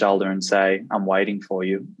tap on the shoulder and say, I'm waiting for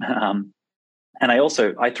you. And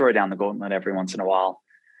I throw down the gauntlet every once in a while.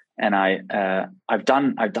 And I've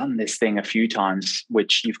done this thing a few times,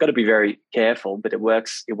 which you've got to be very careful, but it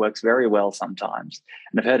works very well sometimes.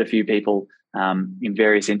 And I've heard a few people in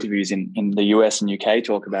various interviews in the US and UK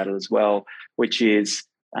talk about it as well, which is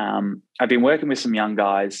I've been working with some young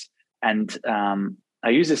guys, and I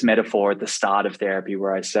use this metaphor at the start of therapy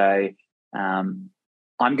where I say, I'm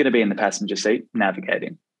going to be in the passenger seat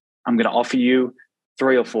navigating. I'm going to offer you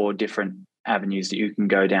 3 or 4 different avenues that you can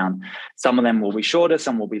go down. Some of them will be shorter,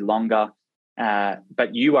 some will be longer,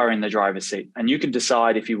 but you are in the driver's seat, and you can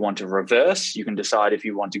decide if you want to reverse. You can decide if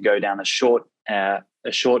you want to go down a short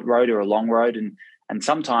road or a long road, and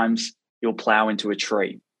sometimes you'll plow into a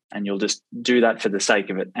tree, and you'll just do that for the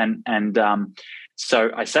sake of it. And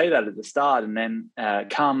so I say that at the start, and then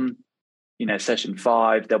come session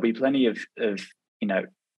 5, there'll be plenty of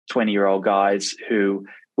 20-year-old guys who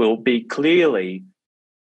will be clearly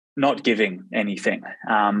not giving anything.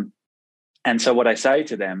 And so what I say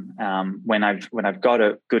to them when I've got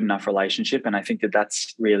a good enough relationship, and I think that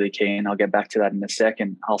that's really key, and I'll get back to that in a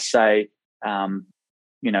second, I'll say, that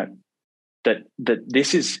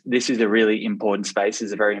this is a really important space,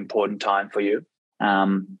 is a very important time for you.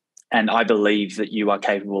 And I believe that you are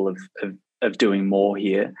capable of doing more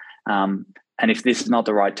here. And if this is not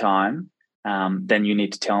the right time, then you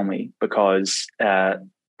need to tell me, because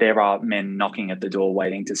there are men knocking at the door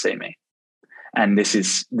waiting to see me. And this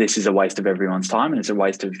is a waste of everyone's time, and it's a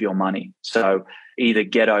waste of your money. So either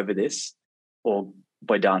get over this or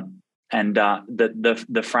we're done. And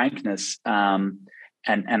the frankness, and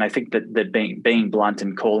I think that being blunt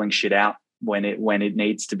and calling shit out when it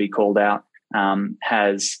needs to be called out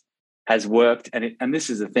has worked. And this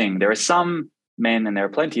is the thing: there are some men, and there are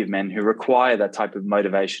plenty of men, who require that type of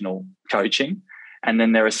motivational coaching, and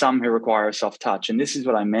then there are some who require a soft touch. And this is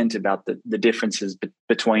what I meant about the differences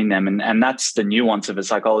between them, and that's the nuance of a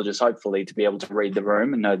psychologist, hopefully, to be able to read the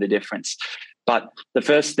room and know the difference. But the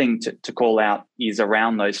first thing to call out is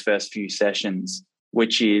around those first few sessions,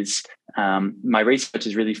 which is my research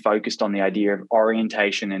is really focused on the idea of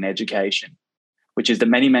orientation and education, which is that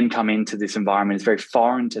many men come into this environment, it's very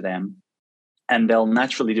foreign to them, and they'll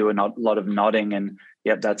naturally do a lot of nodding and,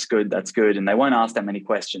 yep, that's good, and they won't ask that many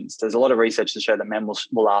questions. There's a lot of research to show that men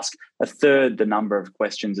will ask a third the number of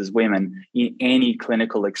questions as women in any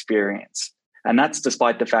clinical experience. And that's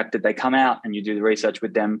despite the fact that they come out and you do the research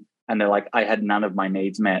with them and they're like, I had none of my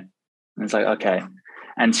needs met. And it's like, okay.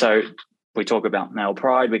 And so we talk about male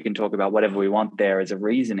pride, we can talk about whatever we want there as a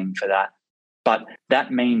reasoning for that. But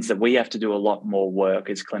that means that we have to do a lot more work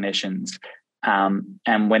as clinicians.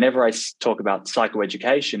 And whenever I talk about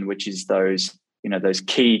psychoeducation, which is those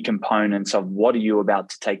key components of what are you about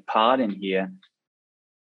to take part in here,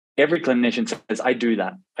 every clinician says, I do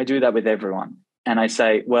that with everyone. And I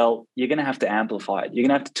say, well, you're going to have to amplify it. You're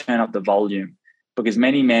going to have to turn up the volume, because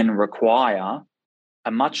many men require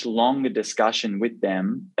a much longer discussion with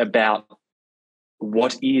them about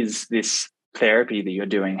what is this therapy that you're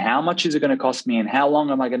doing? How much is it going to cost me? And how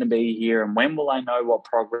long am I going to be here? And when will I know what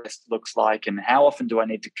progress looks like? And how often do I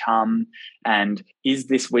need to come? And is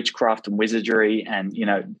this witchcraft and wizardry? And,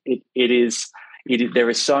 there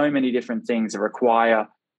are so many different things that require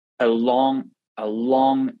a long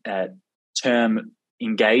term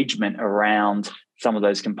engagement around some of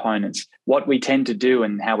those components. What we tend to do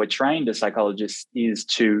and how we're trained as psychologists is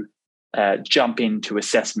to jump into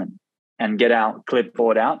assessment and get our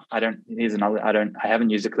clipboard out. I haven't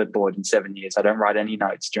used a clipboard in 7 years. I don't write any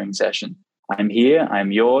notes during session. I'm here,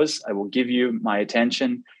 I'm yours. I will give you my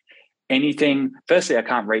attention. Anything, firstly, I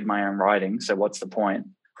can't read my own writing, so what's the point?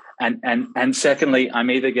 And secondly,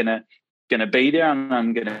 I'm either gonna be there and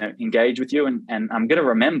I'm gonna engage with you and I'm gonna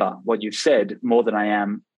remember what you've said more than I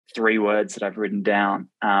am 3 words that I've written down.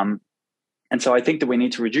 And so I think that we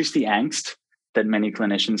need to reduce the angst that many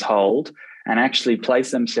clinicians hold and actually place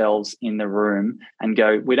themselves in the room and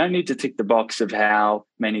go, we don't need to tick the box of how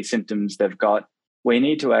many symptoms they've got. We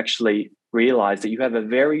need to actually realize that you have a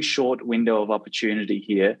very short window of opportunity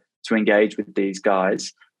here to engage with these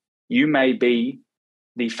guys. You may be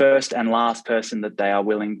the first and last person that they are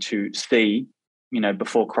willing to see,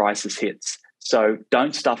 before crisis hits. So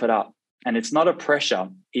don't stuff it up. And it's not a pressure,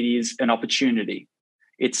 it is an opportunity.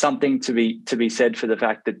 It's something to be said for the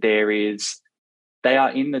fact that they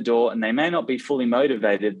are in the door and they may not be fully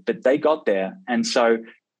motivated, but they got there. And so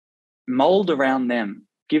mold around them,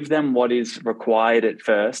 give them what is required at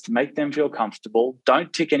first, make them feel comfortable.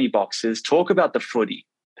 Don't tick any boxes. Talk about the footy.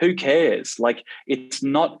 Who cares? There's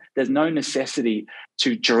no necessity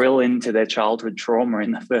to drill into their childhood trauma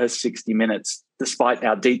in the first 60 minutes, despite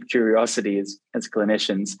our deep curiosity as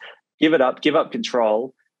clinicians. Give it up, give up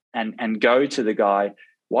control and go to the guy.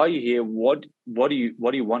 Why are you here? What do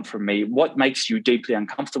you want from me? What makes you deeply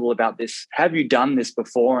uncomfortable about this? Have you done this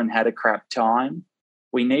before and had a crap time?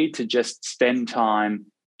 We need to just spend time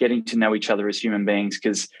getting to know each other as human beings,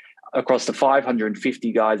 because across the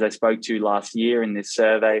 550 guys I spoke to last year in this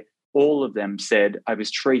survey, all of them said I was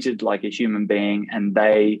treated like a human being, and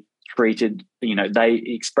they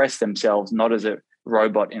expressed themselves not as a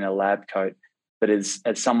robot in a lab coat, but as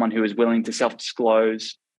someone who was willing to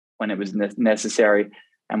self-disclose when it was necessary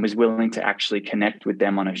and was willing to actually connect with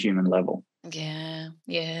them on a human level. Yeah,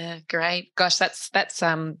 great. Gosh, that's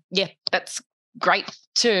great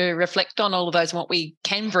to reflect on all of those and what we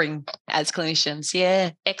can bring as clinicians.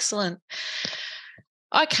 Yeah, excellent.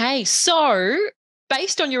 Okay, so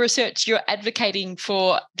based on your research, you're advocating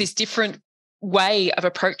for this different way of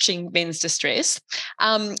approaching men's distress.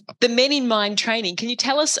 The Men in Mind training, can you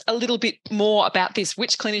tell us a little bit more about this?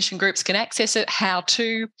 Which clinician groups can access it? How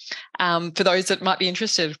to, for those that might be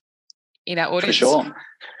interested in our audience? For sure.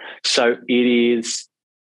 So it is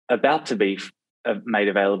about to be made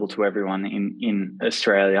available to everyone in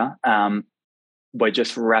Australia. We're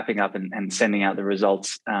just wrapping up and sending out the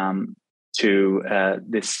results to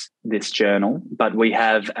this journal, but we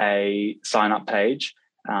have a sign-up page,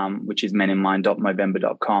 which is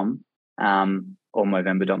meninmind.movember.com or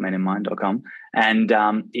movember.meninmind.com. And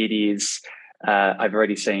it is, I've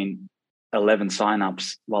already seen 11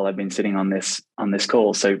 signups while I've been sitting on this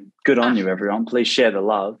call. So good on you, everyone. Please share the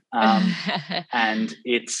love. And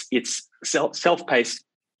it's self-paced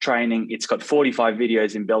training. It's got 45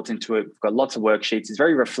 videos inbuilt into it. We've got lots of worksheets. It's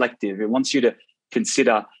very reflective. It wants you to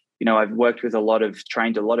consider, I've worked with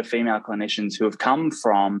trained a lot of female clinicians who have come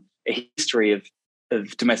from a history of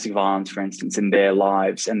domestic violence, for instance, in their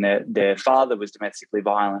lives, and their father was domestically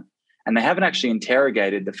violent. And they haven't actually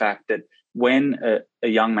interrogated the fact that when a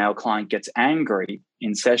young male client gets angry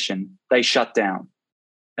in session, they shut down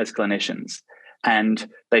as clinicians and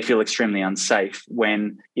they feel extremely unsafe.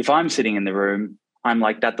 When, if I'm sitting in the room, I'm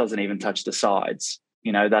like, that doesn't even touch the sides.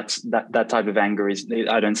 That type of anger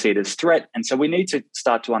I don't see it as threat. And so we need to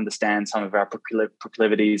start to understand some of our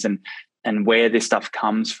proclivities and where this stuff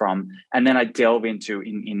comes from. And then I delve into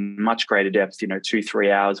in much greater depth,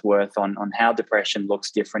 2-3 hours worth on how depression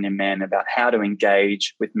looks different in men, about how to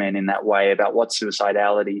engage with men in that way, about what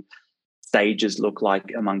suicidality stages look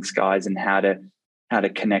like amongst guys, and how to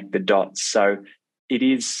connect the dots. So it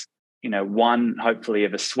is, one hopefully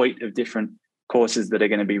of a suite of different courses that are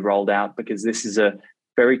going to be rolled out, because this is a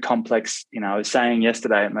very complex, I was saying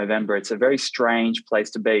yesterday at Movember, it's a very strange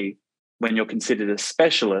place to be when you're considered a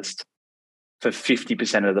specialist for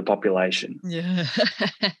 50% of the population. Yeah.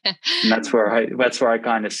 And that's where I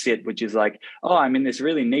kind of sit, which is like, I'm in this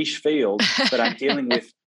really niche field, but I'm dealing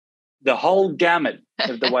with the whole gamut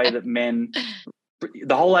of the way that men,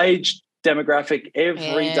 the whole age demographic,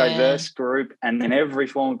 every diverse group, and then every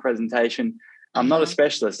form of presentation. I'm not a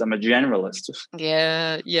specialist, I'm a generalist.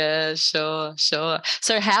 Yeah, sure. So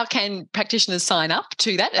how can practitioners sign up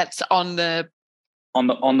to that? That's on the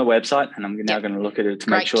website, and I'm now going to look at it to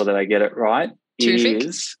make sure that I get it right. Terrific. It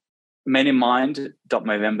is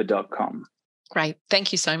meninmind.movember.com. Great.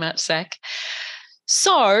 Thank you so much, Zach.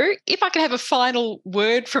 So if I could have a final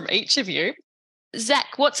word from each of you,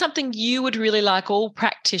 Zach, what's something you would really like all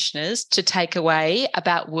practitioners to take away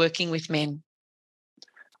about working with men?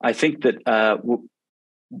 I think that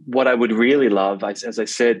what I would really love, as I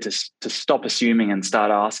said, to stop assuming and start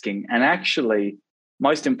asking. And actually,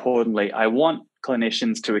 most importantly, I want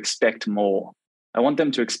clinicians to expect more. I want them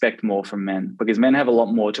to expect more from men, because men have a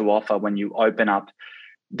lot more to offer when you open up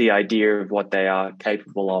the idea of what they are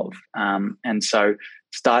capable of. And so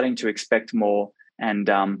starting to expect more and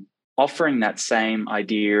offering that same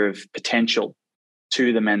idea of potential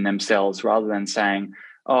to the men themselves, rather than saying,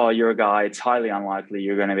 oh, you're a guy, it's highly unlikely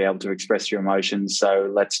you're going to be able to express your emotions, so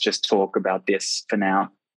let's just talk about this for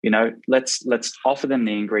now. Let's offer them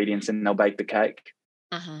the ingredients and they'll bake the cake.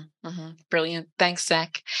 Brilliant. Thanks,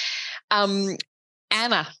 Zach.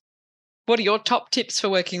 Anna, what are your top tips for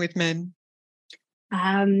working with men?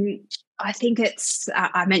 I think it's,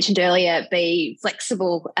 I mentioned earlier, be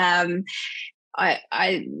flexible. I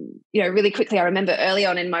really quickly, I remember early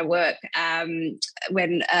on in my work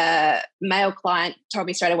when a male client told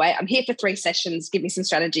me straight away, I'm here for 3 sessions, give me some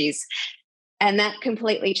strategies. And that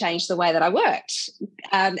completely changed the way that I worked.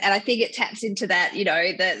 And I think it taps into that,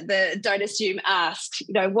 the don't assume, ask,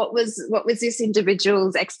 what was this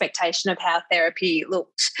individual's expectation of how therapy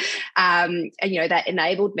looked? And, that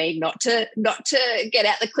enabled me not to get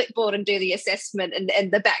out the clipboard and do the assessment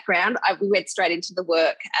and the background. We went straight into the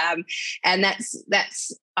work. And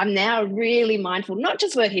that's I'm now really mindful, not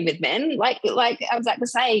just working with men, like Zach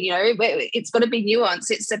was saying, it's got to be nuanced.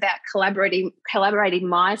 It's about collaborating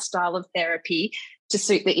my style of therapy to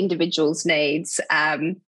suit the individual's needs.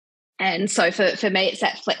 And so for me, it's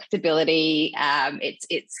that flexibility.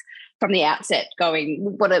 It's from the outset going,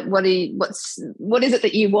 what is it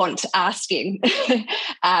that you want, asking,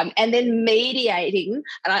 and then mediating.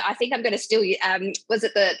 And I think I'm going to steal you. Was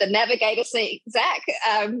it the navigator seat, Zach?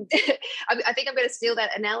 I think I'm going to steal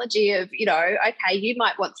that analogy of, okay, you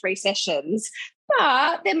might want 3 sessions,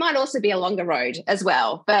 but there might also be a longer road as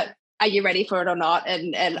well. But are you ready for it or not?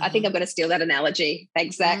 And I think I'm going to steal that analogy.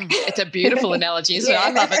 Thanks, Zach. It's a beautiful analogy, isn't it? I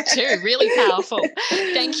love it too. Really powerful.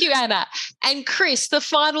 Thank you, Anna. And Chris, the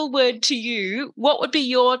final word to you. What would be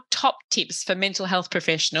your top tips for mental health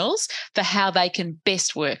professionals for how they can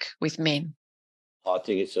best work with men? I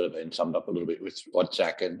think it's sort of been summed up a little bit with what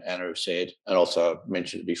Zach and Anna have said. And also I've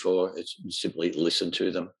mentioned it before, it's simply listen to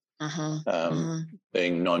them,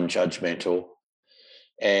 being non-judgmental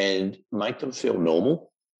and make them feel normal.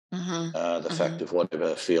 The fact of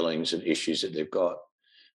whatever feelings and issues that they've got,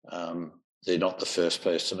 they're not the first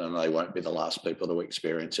person and they won't be the last people to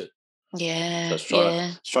experience it. Yeah. So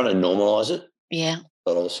it's trying to normalise it. Yeah.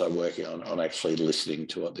 But also working on actually listening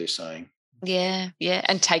to what they're saying. Yeah,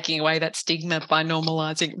 and taking away that stigma by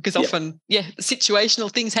normalising, because often,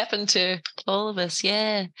 situational things happen to all of us.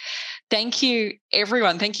 Yeah. Thank you,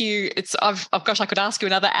 everyone. Thank you. I could ask you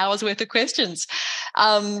another hour's worth of questions.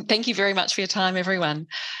 Thank you very much for your time, everyone.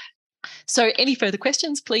 So any further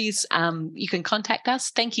questions, please, you can contact us.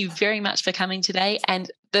 Thank you very much for coming today. And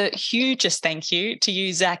the hugest thank you to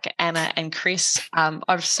you, Zach, Anna and Chris.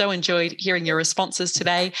 I've so enjoyed hearing your responses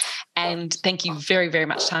today. And thank you very, very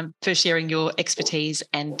much for sharing your expertise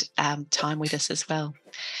and time with us as well.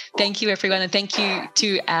 Thank you, everyone. And thank you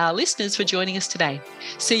to our listeners for joining us today.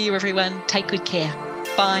 See you, everyone. Take good care.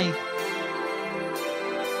 Bye.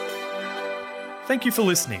 Thank you for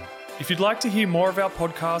listening. If you'd like to hear more of our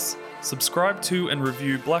podcasts, subscribe to and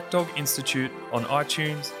review Black Dog Institute on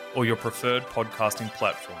iTunes or your preferred podcasting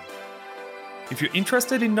platform. If you're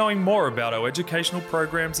interested in knowing more about our educational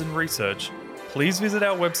programs and research, please visit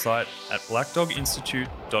our website at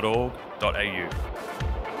blackdoginstitute.org.au.